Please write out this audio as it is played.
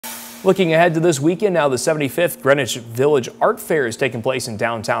Looking ahead to this weekend, now the 75th Greenwich Village Art Fair is taking place in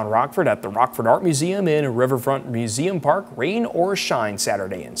downtown Rockford at the Rockford Art Museum in Riverfront Museum Park, rain or shine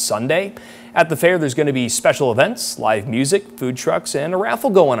Saturday and Sunday. At the fair, there's going to be special events, live music, food trucks, and a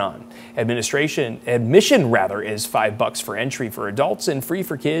raffle going on. Admission is $5 for entry for adults and free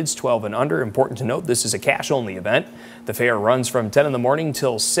for kids 12 and under. Important to note, this is a cash-only event. The fair runs from 10 in the morning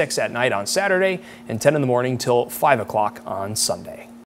till 6 at night on Saturday and 10 in the morning till 5 o'clock on Sunday.